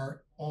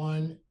are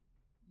on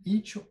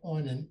each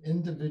on an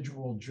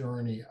individual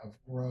journey of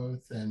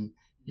growth and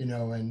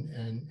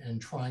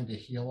and trying to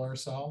heal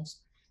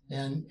ourselves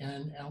and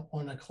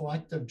on a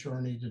collective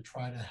journey to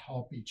try to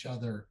help each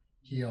other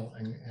heal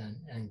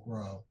and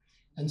grow.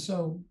 And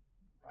so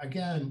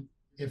again,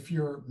 if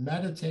you're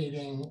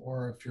meditating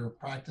or if you're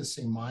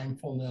practicing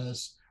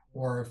mindfulness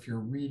or if you're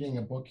reading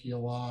a book you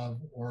love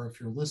or if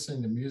you're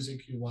listening to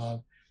music you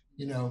love,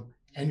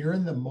 and you're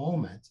in the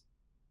moment,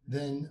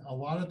 then a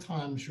lot of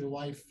times your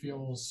life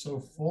feels so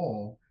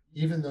full,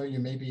 even though you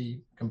may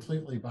be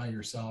completely by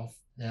yourself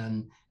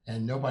and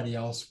nobody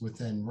else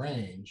within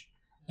range.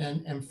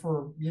 And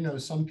for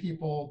some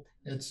people,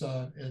 it's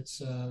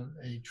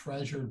a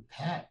treasured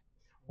pet,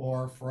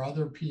 or for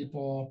other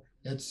people,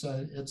 it's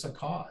a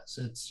cause.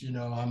 It's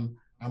I'm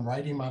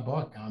writing my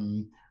book.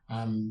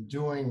 I'm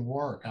doing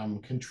work. I'm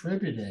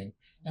contributing,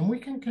 and we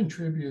can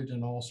contribute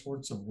in all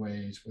sorts of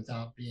ways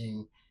without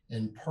being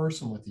in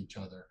person with each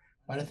other.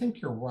 But I think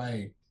you're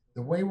right.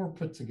 The way we're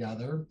put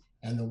together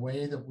and the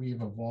way that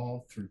we've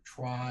evolved through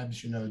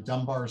tribes,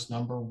 Dunbar's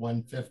number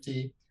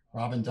 150,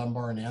 Robin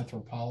Dunbar, an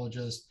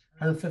anthropologist,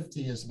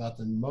 150 is about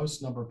the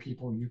most number of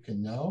people you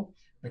can know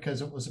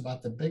because it was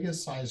about the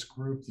biggest size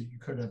group that you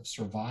could have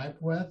survived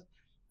with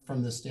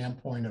from the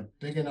standpoint of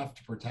big enough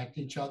to protect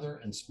each other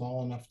and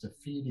small enough to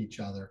feed each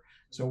other.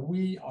 So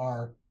we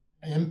are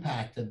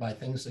impacted by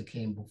things that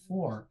came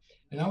before.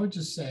 And I would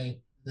just say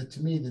that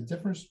to me, the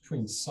difference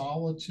between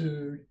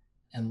solitude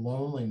and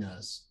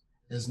loneliness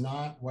is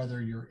not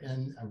whether you're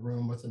in a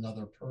room with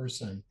another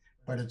person,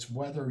 but it's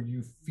whether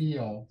you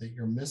feel that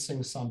you're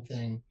missing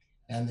something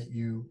and that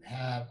you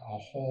have a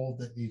hole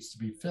that needs to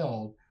be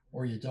filled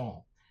or you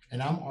don't.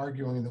 And I'm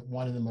arguing that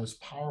one of the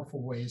most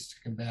powerful ways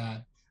to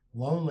combat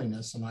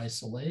loneliness and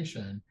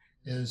isolation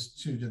is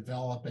to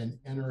develop an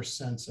inner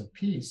sense of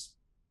peace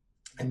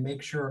and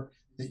make sure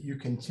that you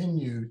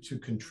continue to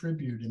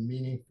contribute in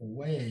meaningful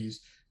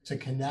ways to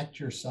connect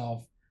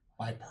yourself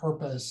by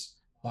purpose,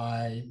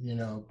 by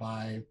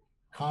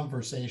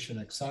conversation,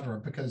 etc.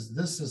 Because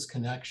this is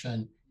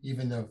connection,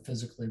 even though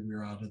physically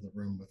we're out of the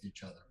room with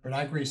each other. But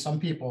I agree, some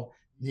people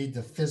need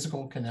the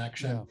physical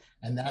connection, Yeah.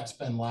 and that's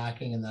been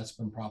lacking, and that's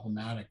been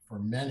problematic for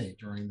many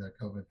during the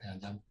COVID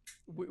pandemic.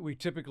 We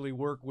typically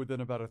work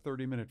within about a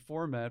 30-minute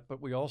format, but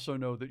we also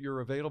know that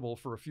you're available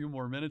for a few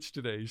more minutes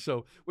today.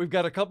 So we've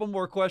got a couple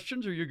more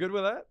questions. Are you good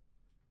with that?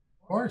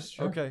 Of course,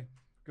 sure. Okay.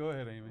 Go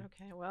ahead, Amy.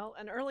 Okay, well,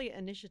 an early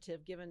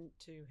initiative given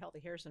to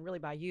Healthy Harrison, really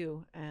by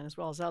you and as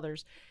well as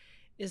others,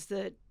 is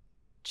that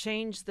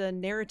change the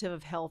narrative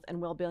of health and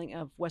well-being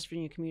of West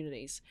Virginia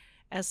communities.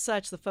 As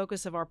such, the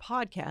focus of our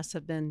podcasts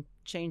have been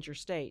Change Your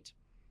State.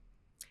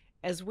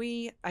 As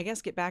we, I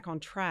guess, get back on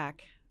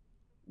track,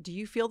 do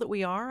you feel that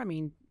we are? I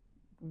mean,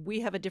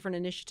 we have a different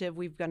initiative.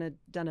 We've done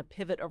a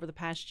pivot over the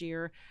past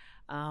year.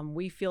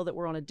 We feel that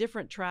we're on a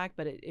different track,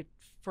 but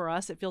for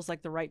us, it feels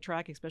like the right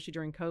track, especially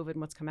during COVID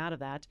and what's come out of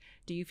that.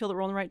 Do you feel that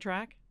we're on the right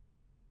track?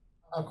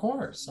 Of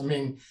course. I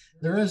mean,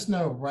 there is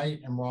no right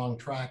and wrong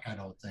track, I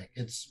don't think.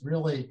 It's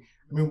really,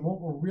 I mean, what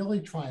we're really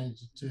trying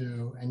to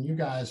do, and you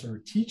guys are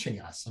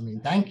teaching us, I mean,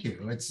 thank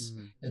you.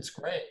 It's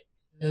great.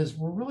 Is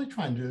we're really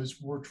trying to do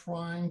is we're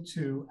trying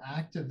to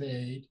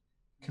activate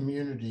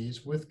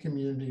communities with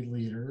community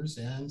leaders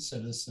and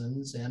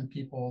citizens and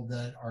people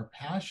that are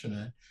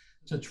passionate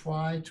to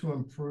try to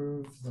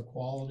improve the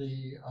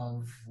quality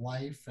of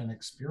life and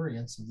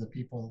experience of the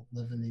people who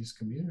live in these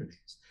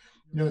communities.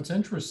 It's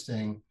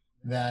interesting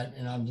that,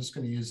 and I'm just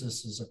going to use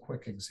this as a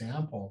quick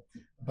example,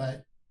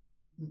 but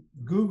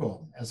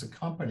Google as a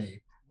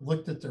company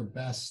looked at their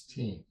best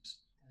teams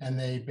and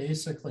they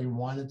basically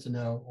wanted to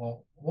know,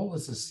 well, what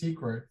was the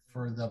secret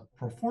for the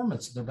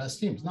performance of their best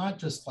teams? Not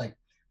just like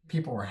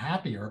people were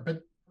happier,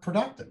 but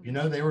productive.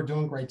 They were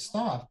doing great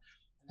stuff.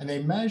 and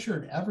they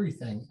measured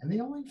everything, and they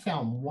only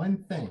found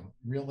one thing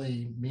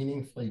really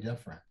meaningfully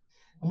different.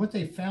 And what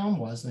they found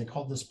was, and they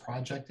called this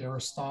Project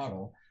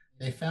Aristotle,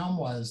 they found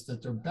was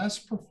that their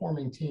best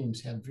performing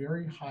teams have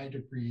very high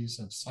degrees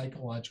of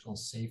psychological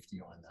safety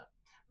on them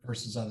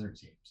versus other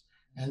teams.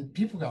 And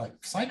people go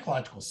like,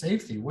 psychological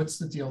safety, what's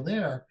the deal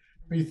there?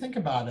 But you think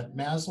about it,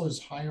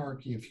 Maslow's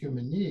hierarchy of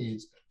human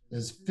needs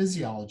is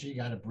physiology, you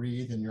got to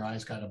breathe and your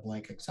eyes got to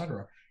blink, et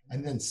cetera.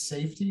 And then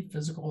safety,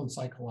 physical and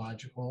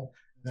psychological,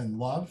 then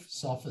love,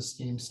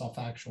 self-esteem,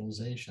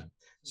 self-actualization.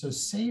 So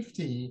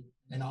safety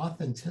and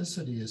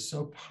authenticity is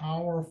so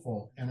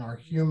powerful in our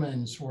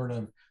human sort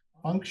of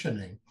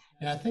functioning.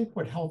 And I think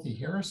what Healthy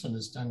Harrison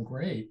has done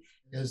great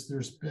is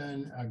there's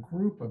been a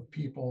group of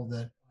people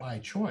that by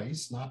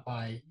choice, not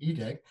by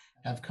edict,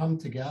 have come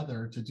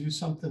together to do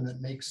something that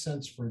makes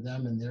sense for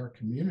them and their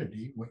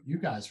community, what you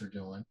guys are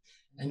doing.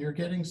 And you're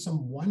getting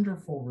some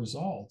wonderful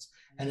results.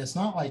 And it's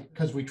not like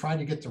because we tried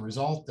to get the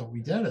result that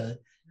we did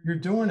it. You're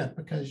doing it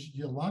because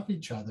you love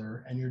each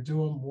other and you're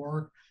doing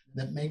work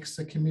that makes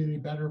the community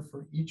better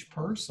for each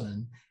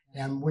person.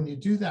 And when you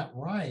do that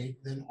right,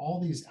 then all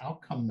these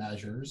outcome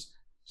measures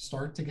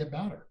start to get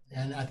better.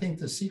 And I think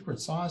the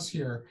secret sauce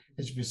here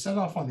is if you set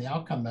off on the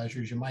outcome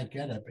measures, you might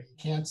get it, but you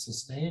can't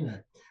sustain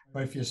it.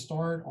 But if you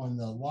start on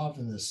the love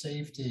and the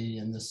safety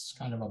and this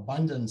kind of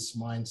abundance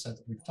mindset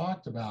that we've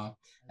talked about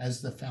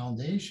as the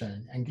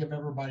foundation and give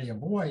everybody a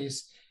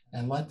voice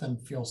and let them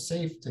feel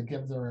safe to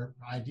give their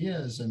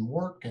ideas and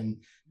work and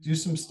do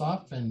some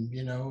stuff and,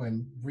 you know,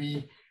 and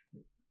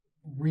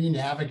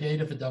re-navigate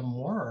if it doesn't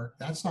work,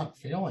 that's not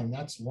failing,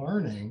 that's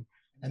learning.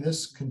 And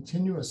this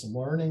continuous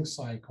learning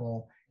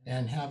cycle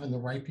and having the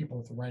right people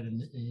with the right,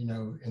 you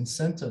know,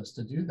 incentives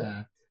to do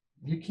that,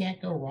 you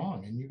can't go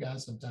wrong. And you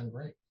guys have done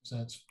great. So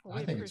it's, Well,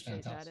 I think it's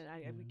fantastic.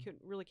 that, and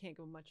we can't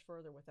go much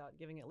further without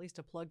giving at least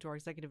a plug to our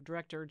executive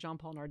director, John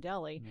Paul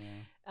Nardelli,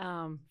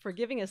 for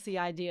giving us the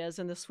ideas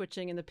and the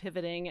switching and the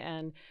pivoting.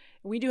 And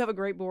we do have a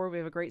great board. We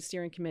have a great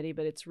steering committee,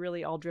 but it's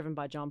really all driven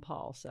by John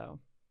Paul. So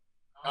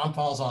John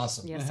Paul's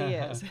awesome. yes, he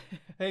is.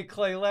 Hey,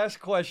 Clay, last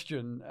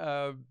question.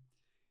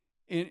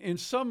 In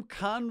some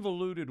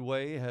convoluted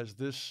way, has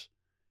this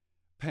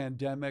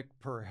pandemic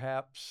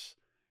perhaps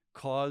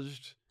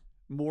caused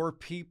more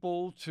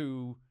people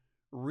to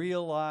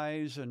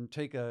realize and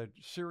take a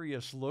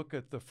serious look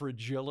at the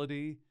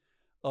fragility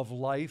of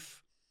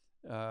life?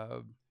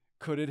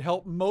 Could it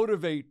help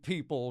motivate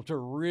people to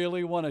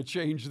really want to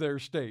change their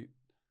state?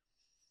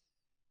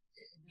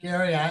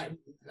 Gary,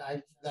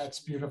 that's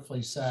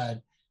beautifully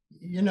said.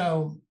 You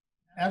know,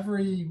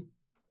 everything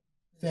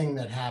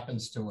that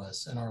happens to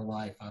us in our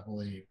life, I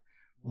believe,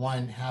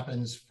 one,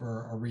 happens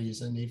for a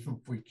reason, even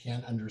if we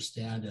can't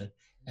understand it.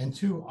 And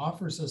two,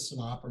 offers us an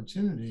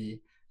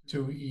opportunity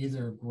to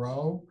either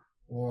grow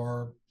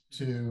or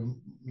to,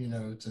 you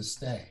know, to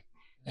stay.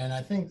 And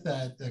I think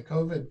that the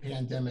COVID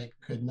pandemic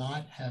could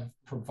not have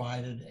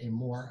provided a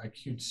more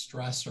acute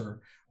stressor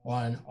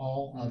on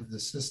all of the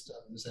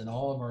systems and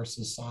all of our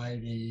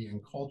society and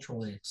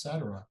culturally, et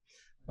cetera.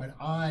 But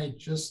I,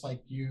 just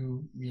like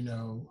you,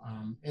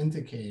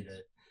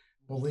 indicated,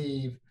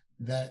 believe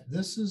that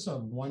this is a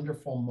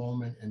wonderful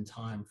moment in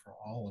time for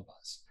all of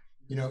us.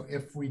 You know,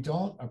 if we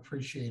don't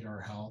appreciate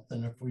our health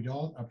and if we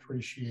don't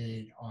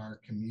appreciate our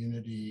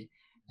community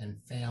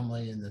and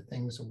family and the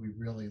things that we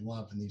really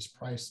love and these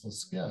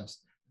priceless gifts,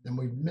 then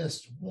we've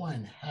missed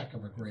one heck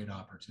of a great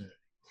opportunity.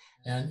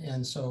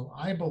 And so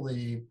I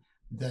believe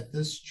that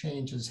this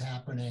change is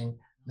happening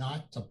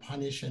not to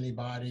punish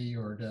anybody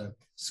or to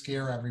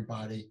scare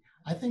everybody.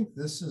 I think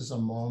this is a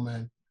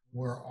moment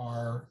where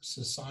our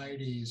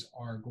societies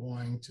are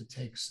going to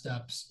take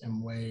steps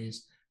in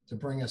ways to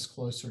bring us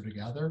closer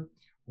together,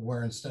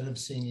 where instead of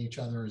seeing each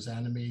other as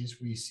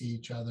enemies, we see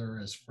each other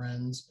as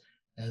friends,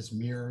 as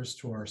mirrors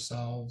to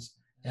ourselves.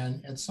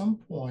 And at some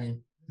point,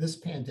 this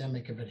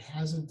pandemic, if it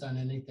hasn't done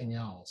anything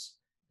else,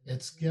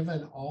 it's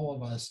given all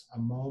of us a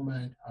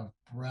moment of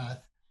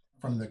breath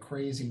from the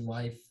crazy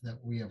life that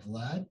we have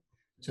led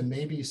to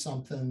maybe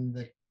something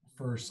that,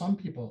 for some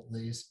people at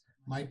least,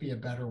 might be a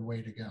better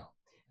way to go.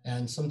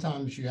 And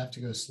sometimes you have to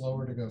go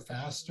slower to go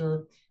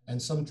faster.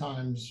 And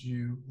sometimes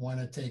you want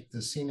to take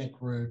the scenic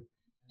route.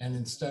 And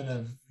instead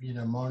of,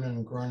 moaning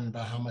and groaning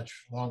about how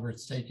much longer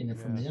it's taking you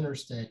from the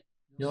interstate,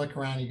 you look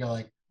around and you go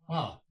like,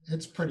 wow,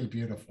 it's pretty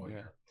beautiful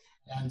here.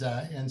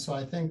 And so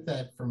I think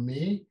that for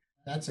me,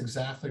 that's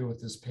exactly what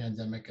this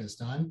pandemic has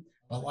done.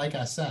 But like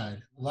I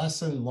said,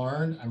 lesson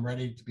learned, I'm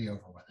ready to be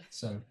over with it.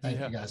 So thank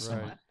you guys so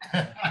much.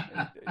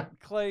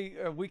 Clay,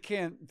 we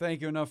can't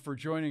thank you enough for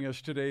joining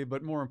us today,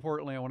 but more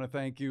importantly, I want to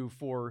thank you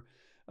for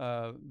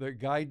the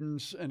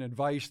guidance and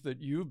advice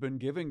that you've been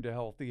giving to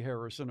Healthy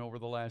Harrison over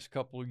the last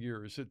couple of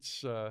years.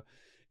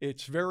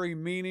 It's very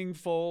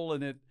meaningful,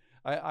 and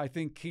I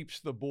think keeps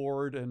the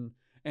board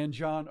and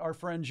John, our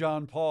friend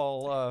John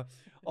Paul,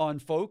 on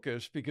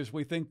focus, because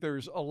we think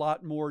there's a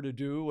lot more to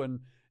do,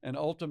 and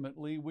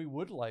ultimately we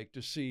would like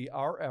to see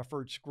our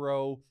efforts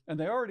grow, and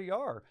they already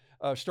are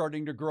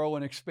starting to grow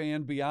and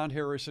expand beyond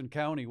Harrison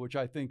County, which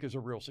I think is a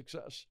real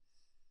success.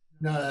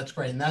 No, that's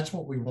great. And that's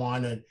what we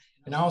wanted.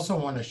 And I also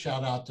want to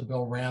shout out to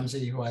Bill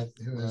Ramsey, who has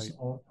Right.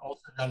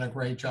 also done a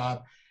great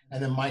job.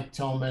 And then Mike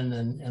Tillman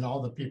and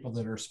all the people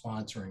that are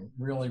sponsoring.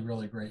 Really,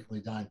 really greatly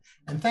done.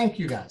 And thank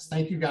you guys.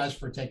 Thank you guys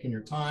for taking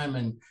your time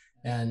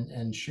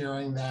and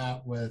sharing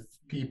that with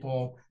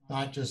people,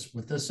 not just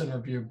with this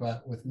interview,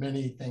 but with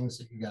many things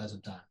that you guys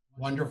have done.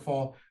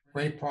 Wonderful,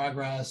 great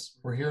progress.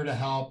 We're here to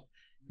help.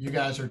 You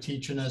guys are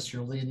teaching us,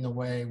 you're leading the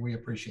way. We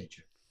appreciate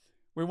you.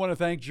 We want to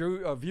thank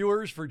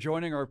viewers for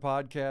joining our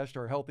podcast,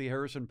 our Healthy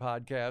Harrison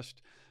podcast.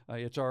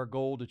 It's our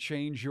goal to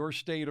change your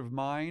state of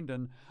mind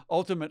and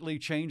ultimately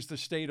change the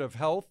state of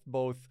health,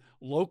 both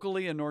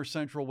locally in North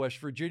Central West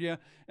Virginia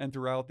and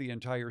throughout the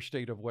entire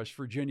state of West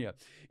Virginia.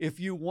 If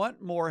you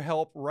want more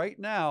help right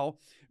now,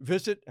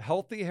 visit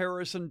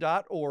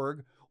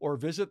healthyharrison.org or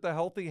visit the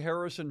Healthy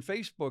Harrison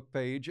Facebook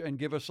page and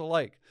give us a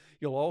like.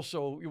 You'll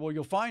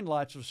find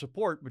lots of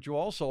support, but you'll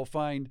also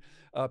find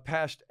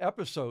past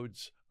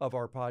episodes of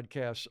our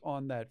podcasts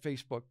on that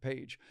Facebook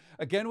page.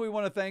 Again, we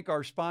want to thank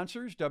our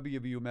sponsors,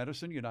 WVU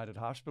Medicine, United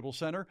Hospital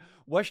Center,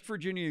 West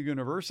Virginia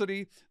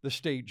University, the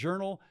State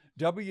Journal,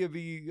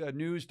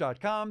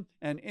 WVNews.com,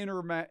 and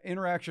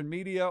Interaction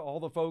Media, all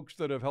the folks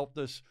that have helped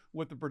us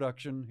with the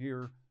production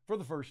here for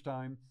the first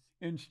time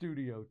in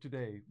studio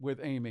today with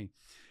Amy.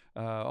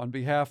 On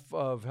behalf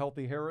of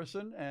Healthy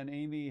Harrison and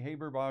Amy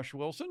Haberbosch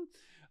Wilson,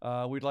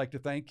 we'd like to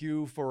thank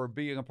you for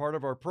being a part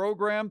of our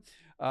program.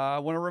 I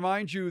want to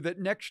remind you that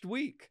next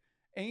week,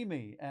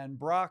 Amy and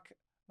Brock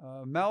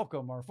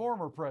Malcolm, our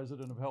former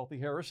president of Healthy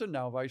Harrison,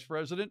 now vice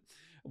president,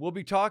 will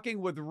be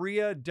talking with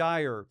Rhea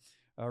Dyer.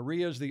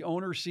 Rhea is the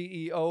owner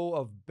CEO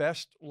of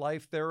Best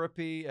Life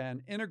Therapy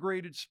and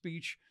Integrated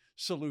Speech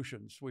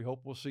Solutions. We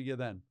hope we'll see you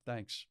then.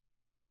 Thanks.